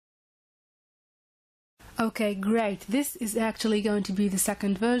Okay, great. This is actually going to be the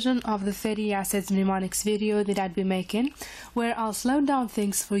second version of the fatty acids mnemonics video that I'd be making, where I'll slow down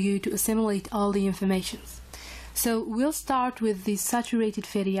things for you to assimilate all the information. So we'll start with the saturated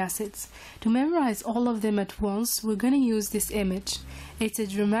fatty acids. To memorize all of them at once, we're going to use this image. It's a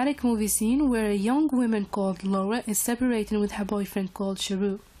dramatic movie scene where a young woman called Laura is separating with her boyfriend called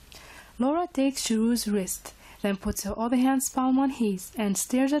Sharu. Laura takes Sharu's wrist, then puts her other hand's palm on his and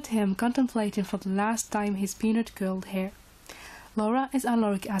stares at him, contemplating for the last time his peanut curled hair. Laura is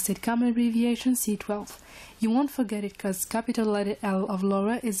aloric acid, common abbreviation C12. You won't forget it because capital letter L of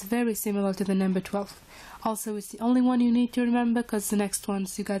Laura is very similar to the number 12. Also, it's the only one you need to remember because the next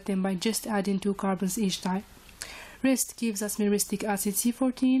ones you got them by just adding 2 carbons each time. Wrist gives us myristic acid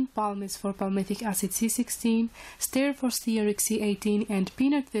C14, palm is for palmitic acid C16, stare for stearic C18, and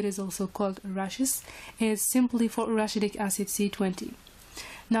peanut, that is also called Arashi, is simply for arachidic acid C20.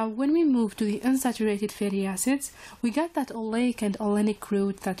 Now, when we move to the unsaturated fatty acids, we got that oleic and olenic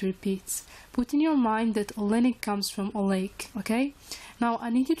root that repeats. Put in your mind that olenic comes from oleic, okay? Now,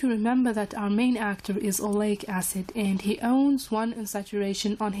 I need you to remember that our main actor is oleic acid, and he owns 1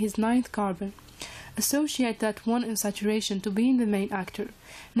 unsaturation on his 9th carbon. Associate that 1 unsaturation to being the main actor.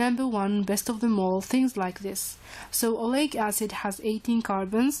 Number 1, best of them all, things like this. So oleic acid has 18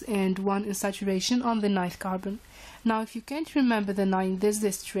 carbons and 1 unsaturation on the 9th carbon. Now, if you can't remember the 9, there's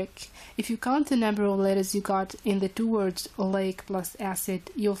this trick. If you count the number of letters you got in the 2 words oleic plus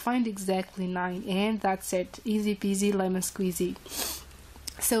acid, you'll find exactly 9, and that's it. Easy peasy lemon squeezy.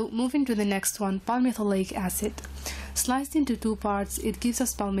 So, moving to the next one, palmitoleic acid. Sliced into 2 parts, it gives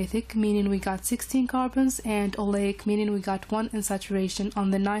us palmitic, meaning we got 16 carbons, and oleic, meaning we got 1 unsaturation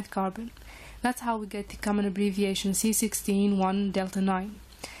on the 9th carbon. That's how we get the common abbreviation C16, 1 delta 9.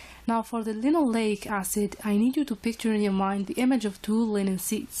 Now, for the linoleic acid, I need you to picture in your mind the image of 2 linen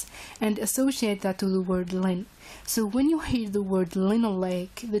seeds and associate that to the word lin. So when you hear the word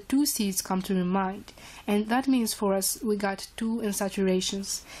linoleic, the 2 seeds come to your mind, and that means for us we got 2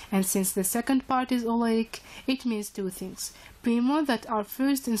 unsaturations. And since the second part is oleic, it means 2 things. Primo, that our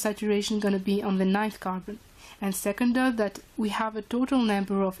first unsaturation gonna be on the 9th carbon, and seconder, that we have a total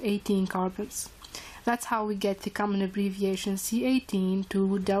number of 18 carbons. That's how we get the common abbreviation C18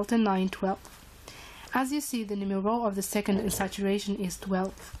 to delta 912. As you see, the numeral of the second unsaturation is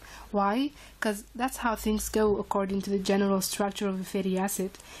 12. Why? Because that's how things go according to the general structure of a fatty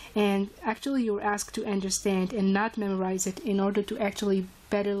acid, and actually you're asked to understand and not memorize it in order to actually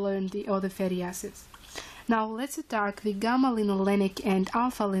better learn the other fatty acids. Now let's attack the gammalinolenic and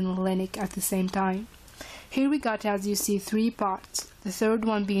alpha-linolenic at the same time. Here we got, as you see, 3 parts, the third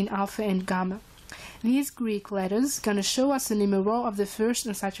one being alpha and gamma. These Greek letters gonna show us the numeral of the first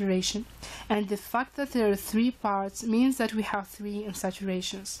unsaturation, and the fact that there are 3 parts means that we have 3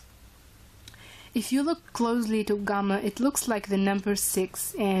 unsaturations. If you look closely to gamma, it looks like the number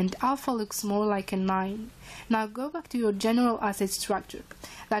 6, and alpha looks more like a 9. Now go back to your general acid structure.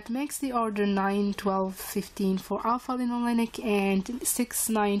 That makes the order 9, 12, 15 for alpha-linolenic and 6,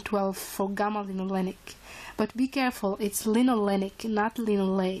 9, 12 for gamma-linolenic. But be careful, it's linolenic, not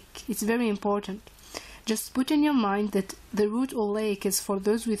linoleic. It's very important. Just put in your mind that the root oleic is for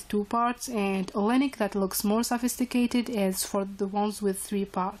those with 2 parts, and olenic, that looks more sophisticated, is for the ones with 3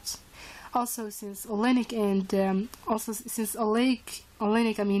 parts. Also, since olenic and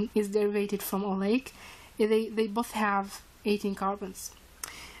olenic is derivated from oleic, they both have 18 carbons.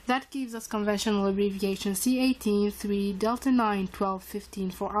 That gives us conventional abbreviation C18 3 delta 9 12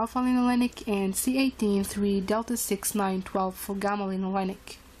 15 for alpha-linolenic and C18 3 delta 6 9 12 for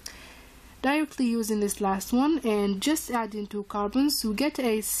gamma-linolenic. Directly using this last one and just adding 2 carbons, we get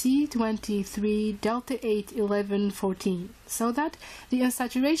a C23 delta 8 11 14. So that the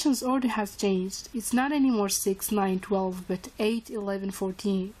unsaturations order has changed. It's not anymore 6 9 12 but 8 11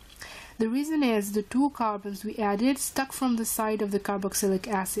 14. The reason is the 2 carbons we added stuck from the side of the carboxylic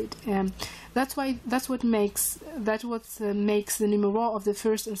acid, and that's what makes the numeral of the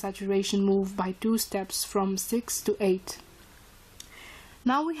first unsaturation move by 2 steps from 6 to 8.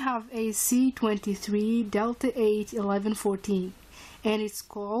 Now we have a C23 delta 8 11 14, and it's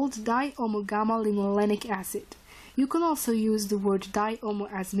called dihomogamma-linolenic acid. You can also use the word dihomo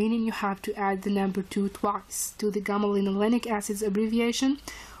as meaning you have to add the number 2 twice to the gamma-linolenic acid's abbreviation,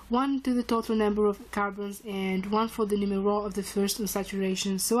 1 to the total number of carbons and 1 for the numeral of the first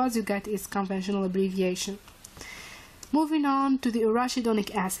unsaturation, so as you get its conventional abbreviation. Moving on to the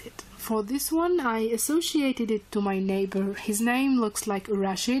arachidonic acid. For this one, I associated it to my neighbor. His name looks like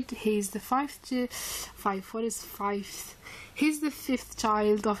Rashid. He's the fifth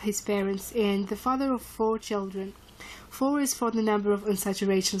child of his parents and the father of 4 children. 4 is for the number of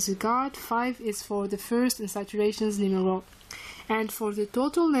unsaturations you got, 5 is for the first unsaturations numeral. And for the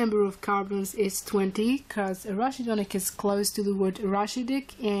total number of carbons is 20, because arachidonic is close to the word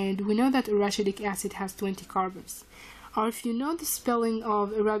arachidic, and we know that arachidic acid has 20 carbons. Or if you know the spelling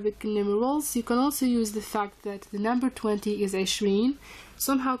of Arabic numerals, you can also use the fact that the number 20 is Ashreen,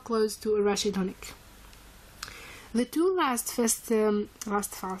 somehow close to arachidonic. The two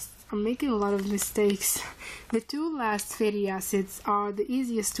I'm making a lot of mistakes. The two last fatty acids are the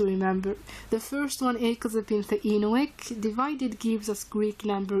easiest to remember. The first one, eicosapentaenoic, divided gives us Greek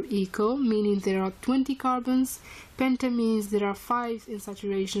number eco, meaning there are 20 carbons. Penta means there are 5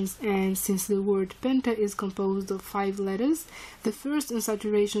 unsaturations, and since the word penta is composed of 5 letters, the first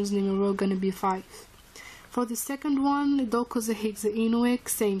unsaturations numeral gonna be 5. For the second one, docosahexaenoic,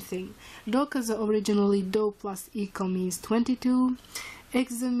 same thing. Docosa originally do plus eco means 22.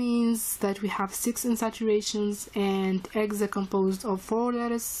 Hexa means that we have 6 unsaturations, and hexa composed of 4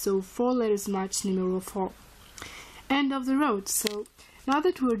 letters, so 4 letters match numeral 4. End of the road. So now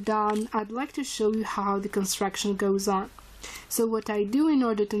that we're done, I'd like to show you how the construction goes on. So what I do in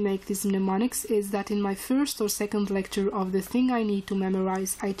order to make these mnemonics is that in my first or second lecture of the thing I need to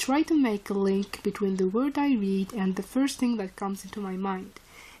memorize, I try to make a link between the word I read and the first thing that comes into my mind,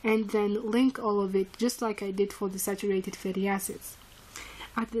 and then link all of it just like I did for the saturated fatty acids.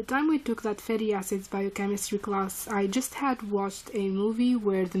 At the time we took that fatty acids biochemistry class, I just had watched a movie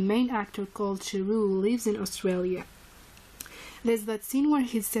where the main actor called Cheru lives in Australia. There's that scene where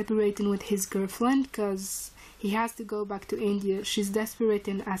he's separating with his girlfriend because he has to go back to India. She's desperate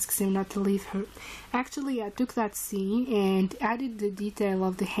and asks him not to leave her. Actually, I took that scene and added the detail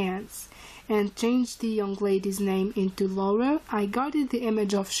of the hands and changed the young lady's name into Laura. I guarded the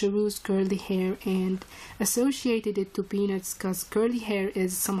image of Cheru's curly hair and associated it to peanuts because curly hair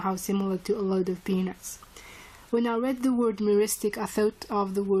is somehow similar to a load of peanuts. When I read the word meristic, I thought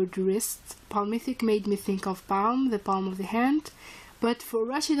of the word wrist. Palmithic made me think of palm, the palm of the hand. But for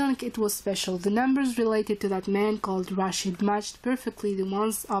arachidonic it was special. The numbers related to that man called Rashid matched perfectly the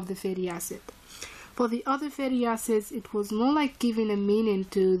ones of the fatty acid. For the other fatty acids, it was more like giving a meaning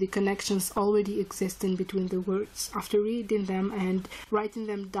to the connections already existing between the words, after reading them and writing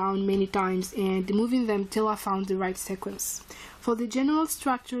them down many times and moving them till I found the right sequence. For the general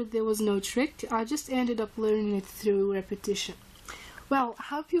structure, there was no trick. I just ended up learning it through repetition. Well, I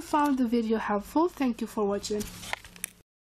hope you found the video helpful. Thank you for watching.